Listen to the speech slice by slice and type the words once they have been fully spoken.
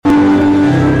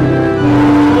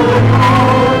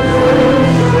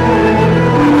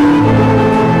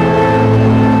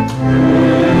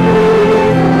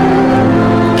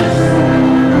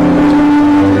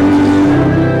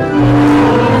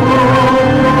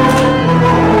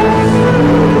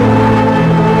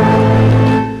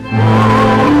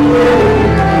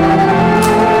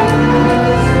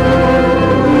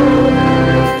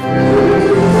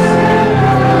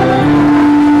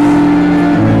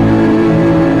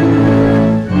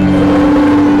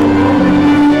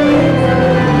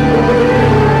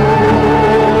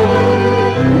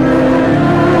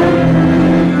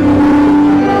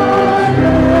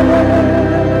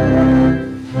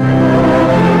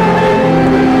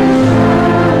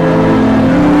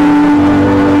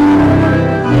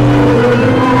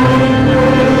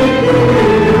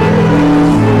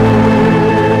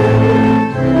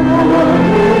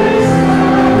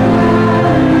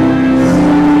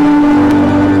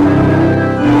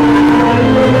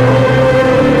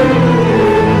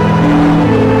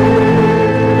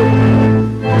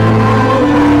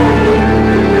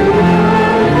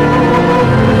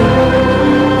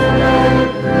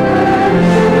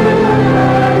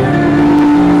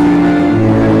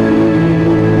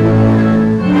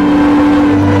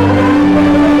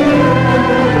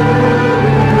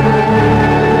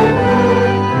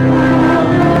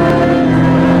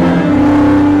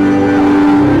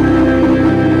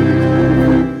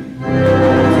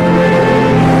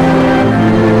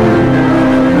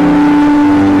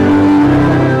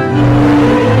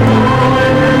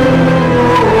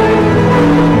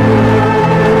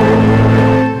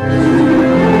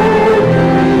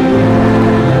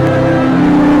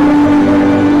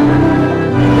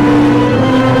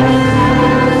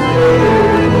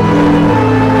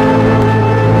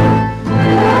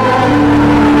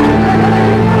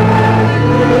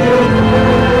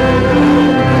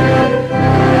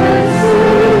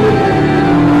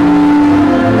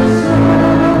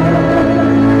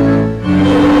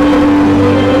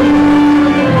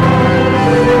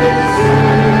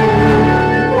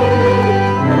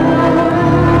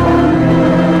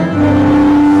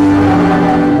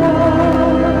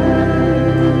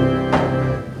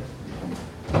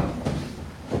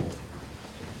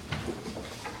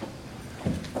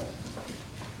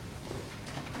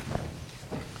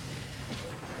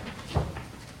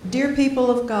Dear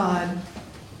people of God,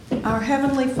 our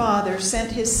Heavenly Father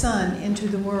sent His Son into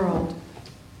the world,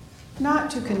 not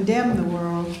to condemn the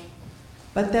world,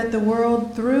 but that the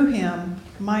world through Him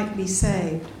might be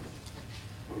saved,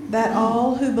 that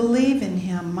all who believe in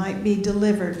Him might be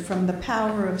delivered from the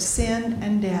power of sin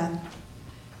and death,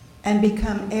 and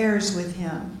become heirs with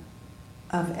Him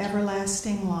of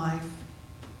everlasting life.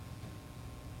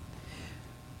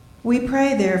 We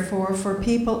pray, therefore, for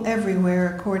people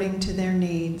everywhere according to their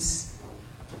needs.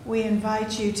 We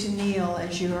invite you to kneel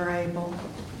as you are able.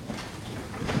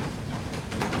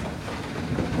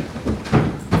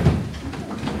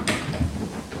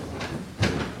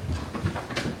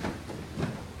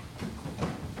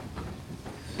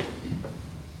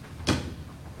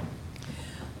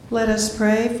 Let us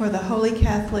pray for the Holy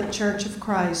Catholic Church of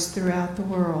Christ throughout the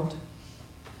world,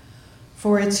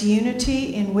 for its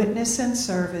unity in witness and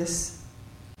service,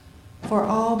 for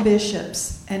all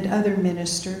bishops and other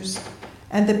ministers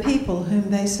and the people whom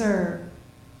they serve,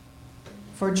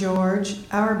 for George,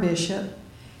 our bishop,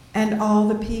 and all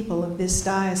the people of this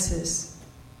diocese,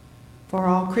 for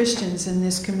all Christians in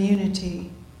this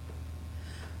community,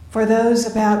 for those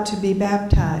about to be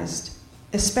baptized,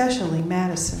 especially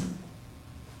Madison,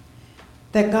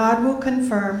 that God will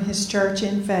confirm His church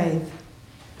in faith,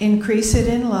 increase it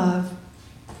in love,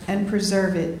 and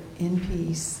preserve it in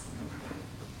peace.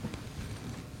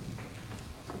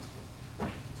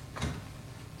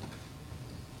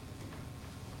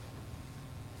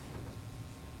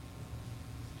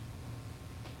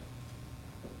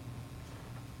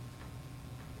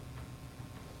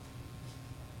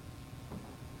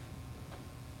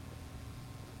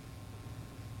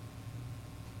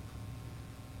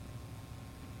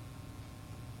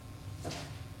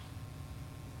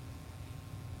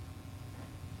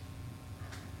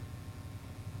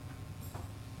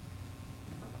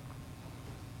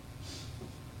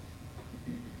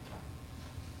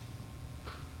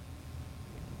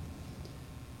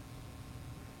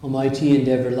 Almighty and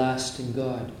everlasting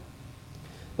God,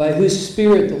 by whose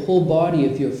Spirit the whole body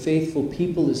of your faithful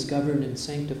people is governed and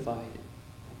sanctified,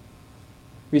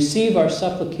 receive our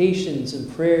supplications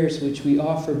and prayers which we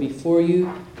offer before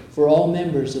you for all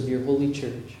members of your holy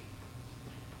church,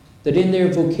 that in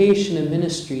their vocation and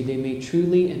ministry they may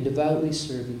truly and devoutly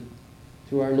serve you,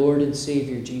 through our Lord and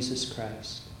Savior Jesus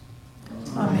Christ.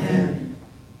 Amen.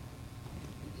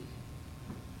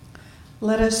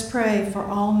 Let us pray for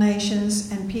all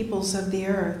nations and peoples of the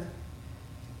earth,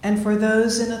 and for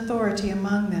those in authority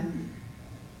among them,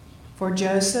 for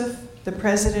Joseph, the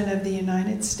President of the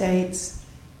United States,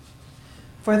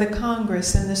 for the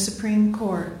Congress and the Supreme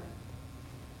Court,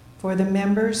 for the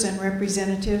members and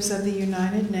representatives of the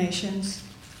United Nations,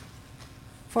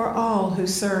 for all who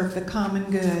serve the common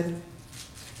good,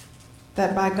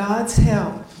 that by God's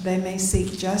help they may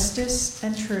seek justice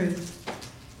and truth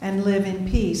and live in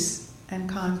peace and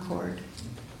concord.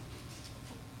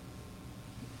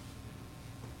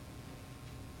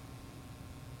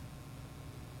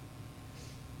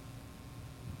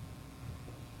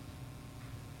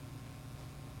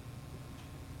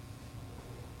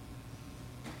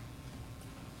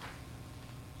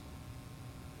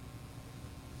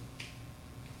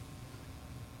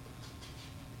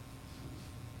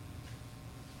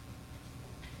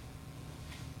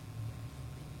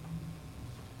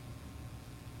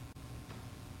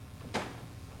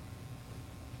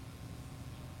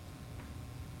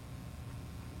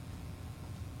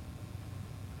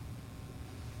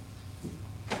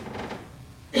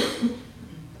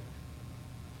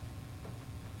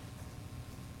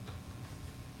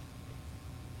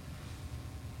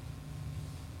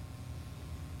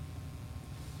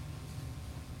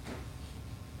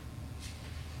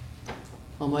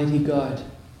 Almighty God,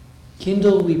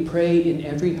 kindle, we pray, in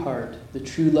every heart the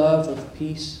true love of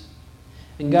peace,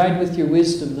 and guide with your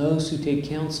wisdom those who take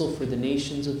counsel for the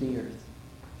nations of the earth,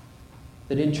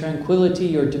 that in tranquility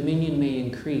your dominion may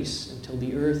increase until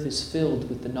the earth is filled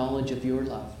with the knowledge of your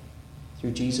love,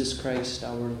 through Jesus Christ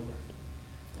our Lord.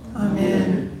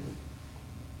 Amen.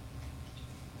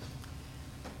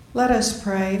 Let us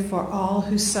pray for all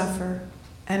who suffer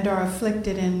and are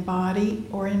afflicted in body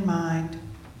or in mind,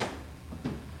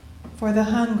 for the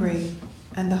hungry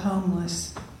and the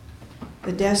homeless,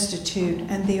 the destitute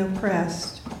and the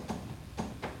oppressed,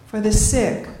 for the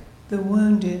sick, the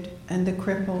wounded, and the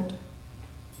crippled,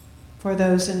 for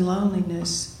those in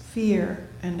loneliness, fear,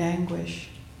 and anguish,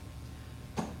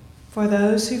 for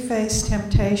those who face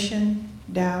temptation,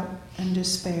 doubt, and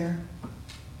despair,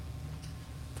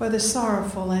 for the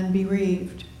sorrowful and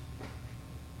bereaved,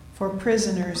 for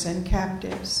prisoners and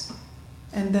captives,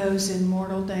 and those in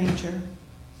mortal danger,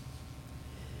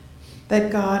 that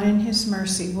God in his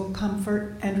mercy will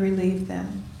comfort and relieve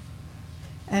them,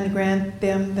 and grant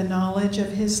them the knowledge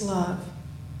of his love,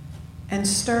 and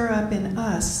stir up in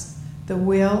us the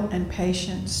will and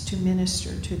patience to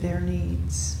minister to their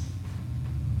needs.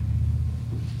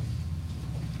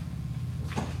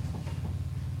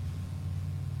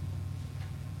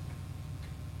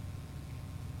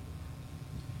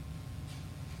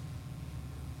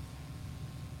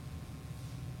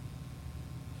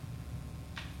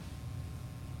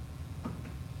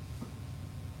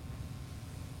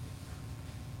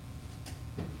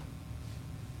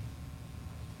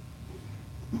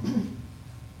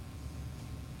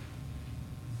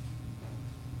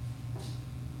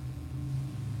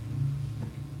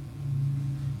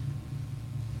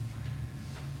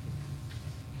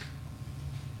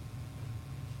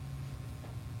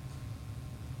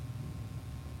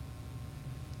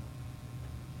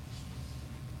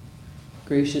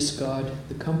 Gracious God,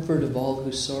 the comfort of all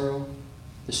who sorrow,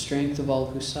 the strength of all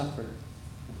who suffer,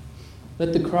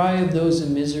 let the cry of those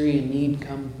in misery and need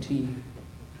come to you,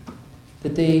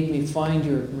 that they may find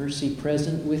your mercy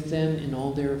present with them in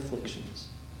all their afflictions.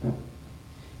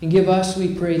 And give us,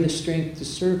 we pray, the strength to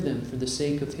serve them for the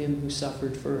sake of him who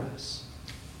suffered for us,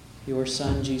 your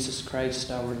Son, Jesus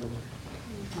Christ, our Lord.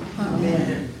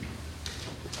 Amen.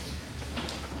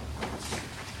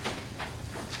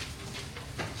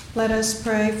 Let us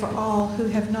pray for all who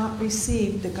have not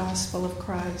received the gospel of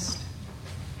Christ,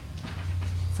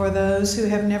 for those who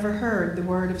have never heard the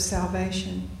word of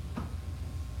salvation,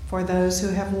 for those who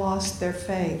have lost their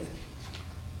faith,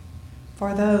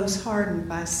 for those hardened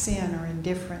by sin or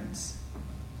indifference,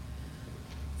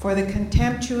 for the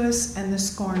contemptuous and the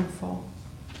scornful,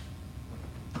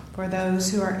 for those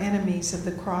who are enemies of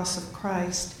the cross of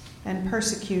Christ and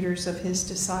persecutors of his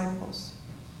disciples,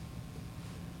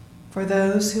 for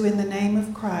those who in the name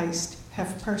of Christ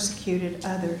have persecuted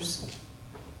others,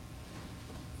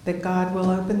 that God will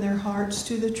open their hearts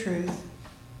to the truth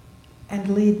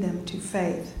and lead them to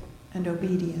faith and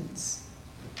obedience.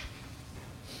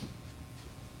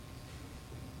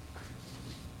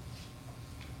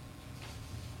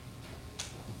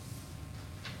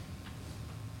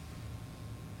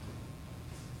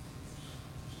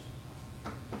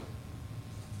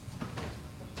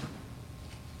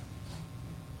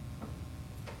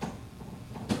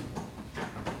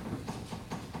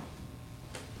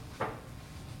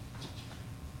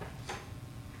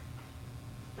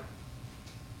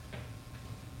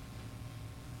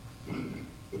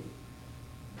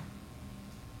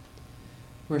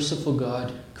 Merciful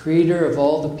God, creator of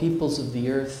all the peoples of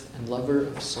the earth and lover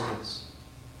of souls,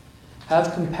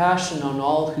 have compassion on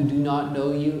all who do not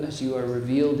know you as you are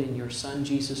revealed in your Son,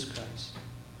 Jesus Christ.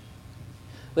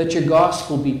 Let your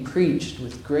gospel be preached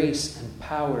with grace and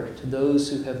power to those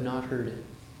who have not heard it.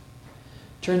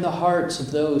 Turn the hearts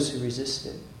of those who resist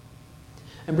it,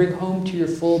 and bring home to your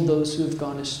fold those who have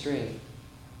gone astray,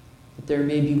 that there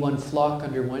may be one flock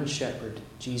under one shepherd,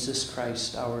 Jesus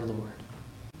Christ our Lord.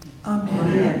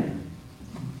 Amen.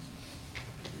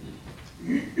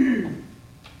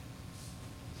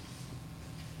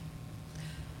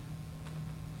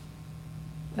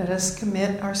 Let us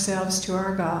commit ourselves to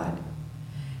our God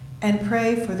and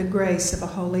pray for the grace of a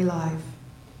holy life,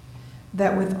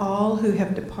 that with all who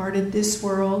have departed this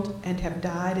world and have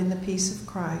died in the peace of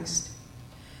Christ,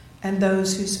 and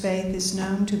those whose faith is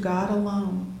known to God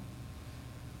alone,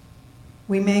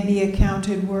 we may be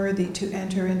accounted worthy to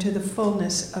enter into the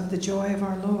fullness of the joy of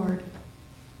our Lord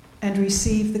and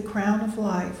receive the crown of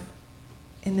life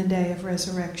in the day of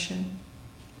resurrection.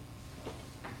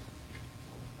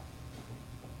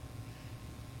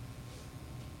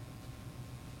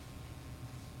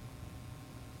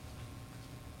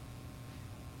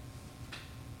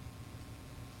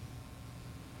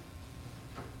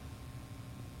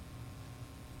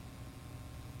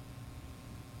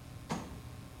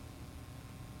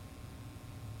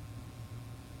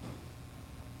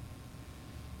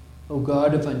 O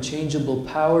God of unchangeable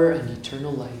power and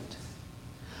eternal light,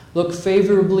 look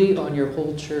favorably on your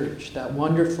whole church, that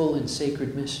wonderful and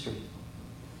sacred mystery.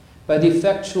 By the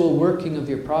effectual working of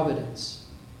your providence,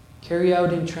 carry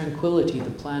out in tranquility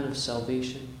the plan of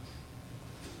salvation.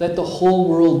 Let the whole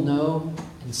world know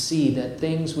and see that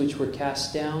things which were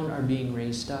cast down are being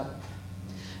raised up,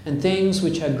 and things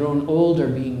which had grown old are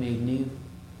being made new,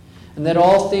 and that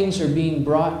all things are being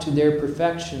brought to their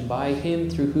perfection by him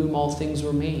through whom all things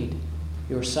were made,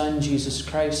 your Son, Jesus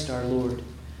Christ our Lord,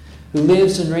 who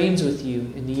lives and reigns with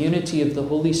you in the unity of the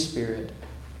Holy Spirit,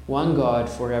 one God,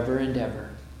 forever and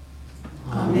ever.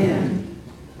 Amen.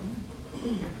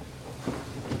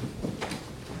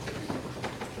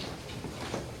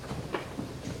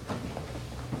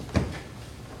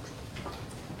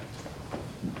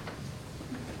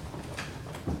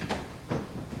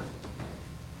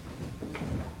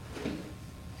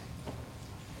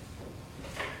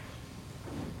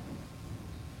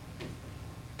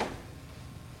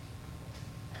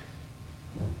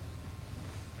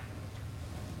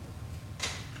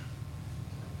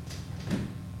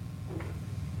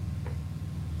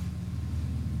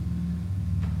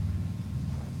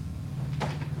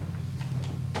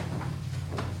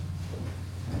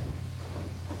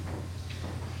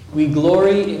 We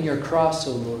glory in your cross,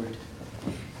 O Lord,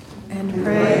 and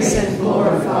praise and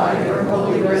glorify your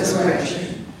holy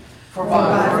resurrection. For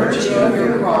by virtue of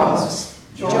your cross,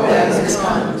 joy has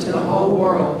come to the whole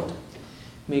world.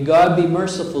 May God be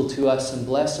merciful to us and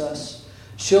bless us,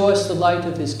 show us the light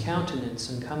of his countenance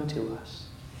and come to us.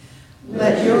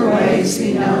 Let your ways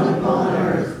be known upon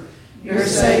earth, your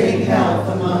saving health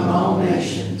among all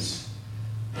nations.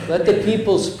 Let the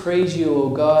peoples praise you, O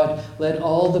God. Let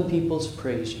all the peoples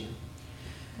praise you.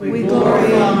 We glory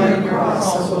in your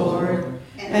cross, O Lord,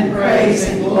 and praise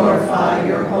and glorify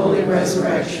your holy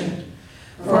resurrection.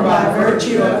 For by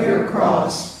virtue of your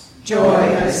cross, joy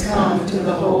has come to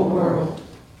the whole world.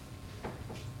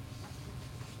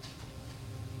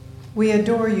 We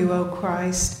adore you, O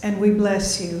Christ, and we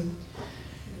bless you.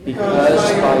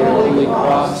 Because by your holy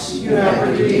cross you have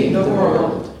redeemed the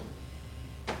world.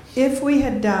 If we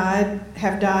have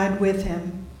died with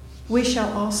him, we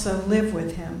shall also live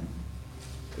with him.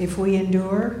 If we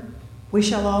endure, we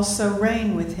shall also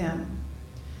reign with him.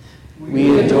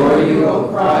 We adore you, O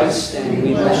Christ, and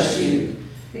we bless you,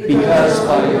 because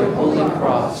by your holy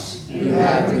cross you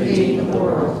have redeemed the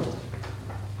world.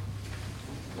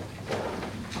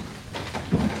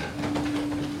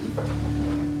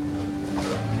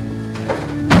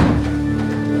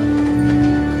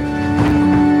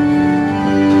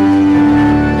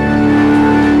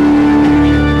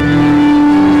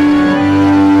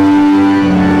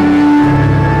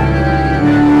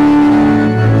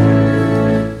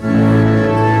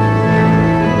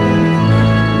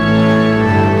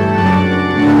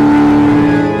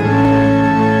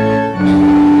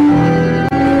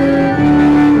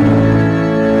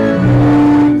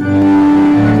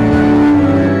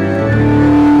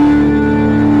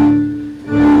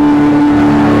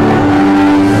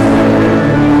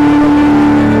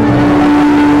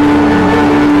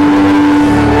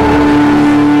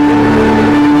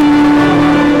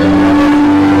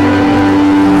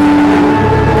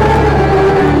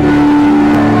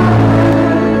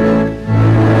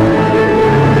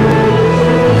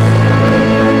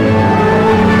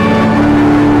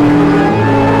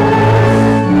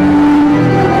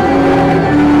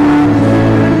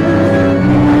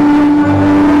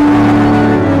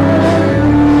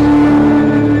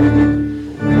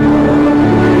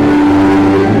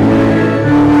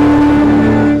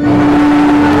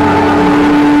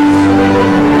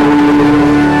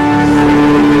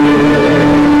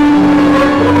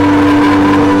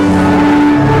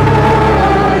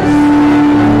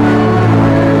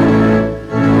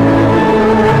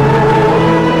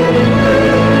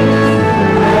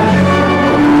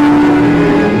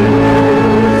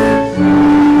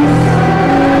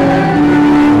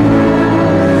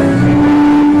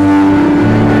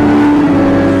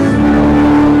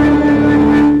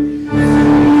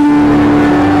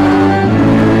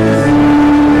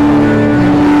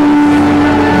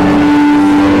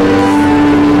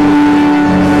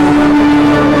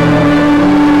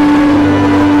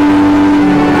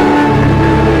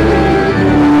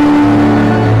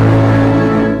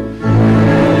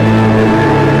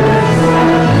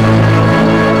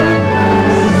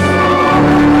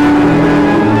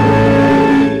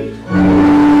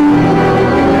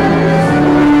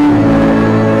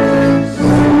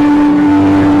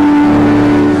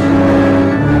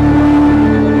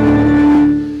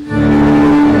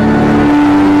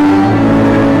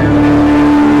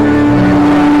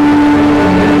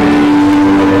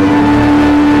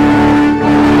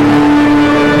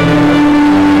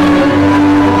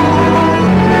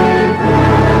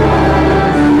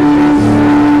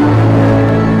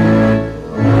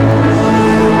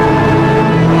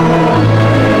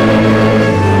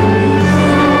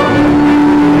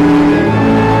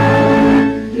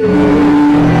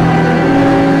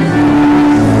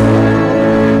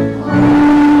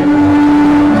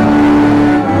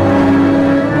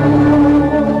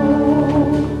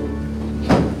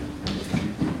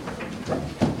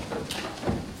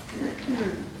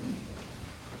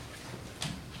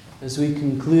 As we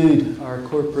conclude our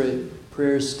corporate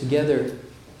prayers together,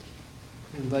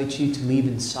 I invite you to leave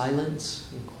in silence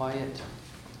and quiet.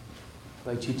 I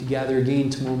invite you to gather again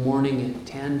tomorrow morning at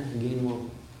 10. Again, we'll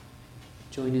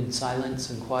join in silence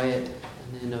and quiet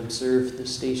and then observe the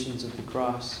Stations of the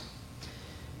Cross.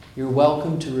 You're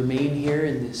welcome to remain here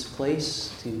in this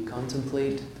place, to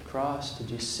contemplate the cross, to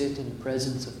just sit in the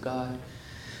presence of God.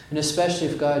 And especially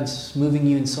if God's moving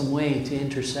you in some way to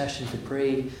intercession, to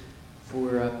pray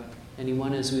for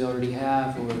anyone as we already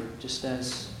have, or just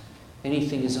as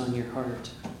anything is on your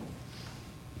heart.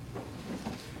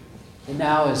 And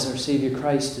now, as our Savior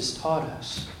Christ has taught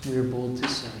us, we are bold to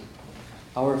say,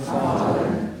 Our Father,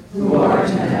 who art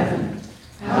in heaven,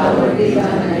 hallowed be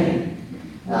thy name.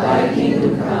 Thy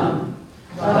kingdom come,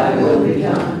 thy will be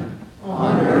done,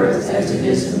 on earth as it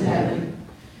is in heaven.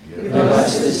 Give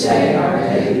us this day our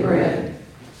daily bread,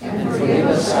 and forgive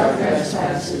us our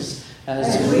trespasses,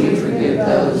 as we forgive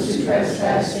those who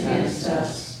trespass against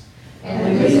us.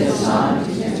 And lead us not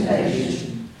into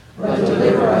temptation, but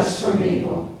deliver us from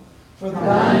evil. For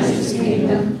thine is the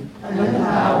kingdom, and the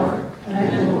power,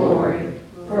 and the glory,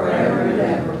 forever and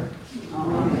ever.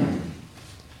 Amen.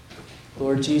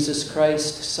 Lord Jesus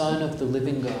Christ, Son of the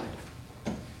living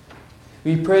God,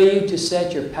 we pray you to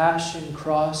set your passion,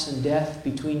 cross, and death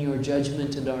between your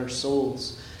judgment and our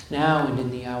souls, now and in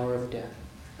the hour of death.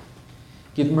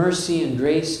 Give mercy and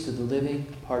grace to the living,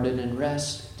 pardon and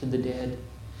rest to the dead.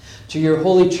 To your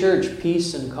holy church,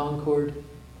 peace and concord,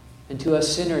 and to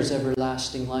us sinners,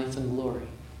 everlasting life and glory.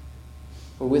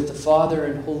 For with the Father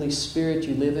and Holy Spirit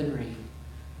you live and reign,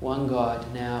 one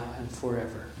God, now and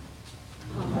forever.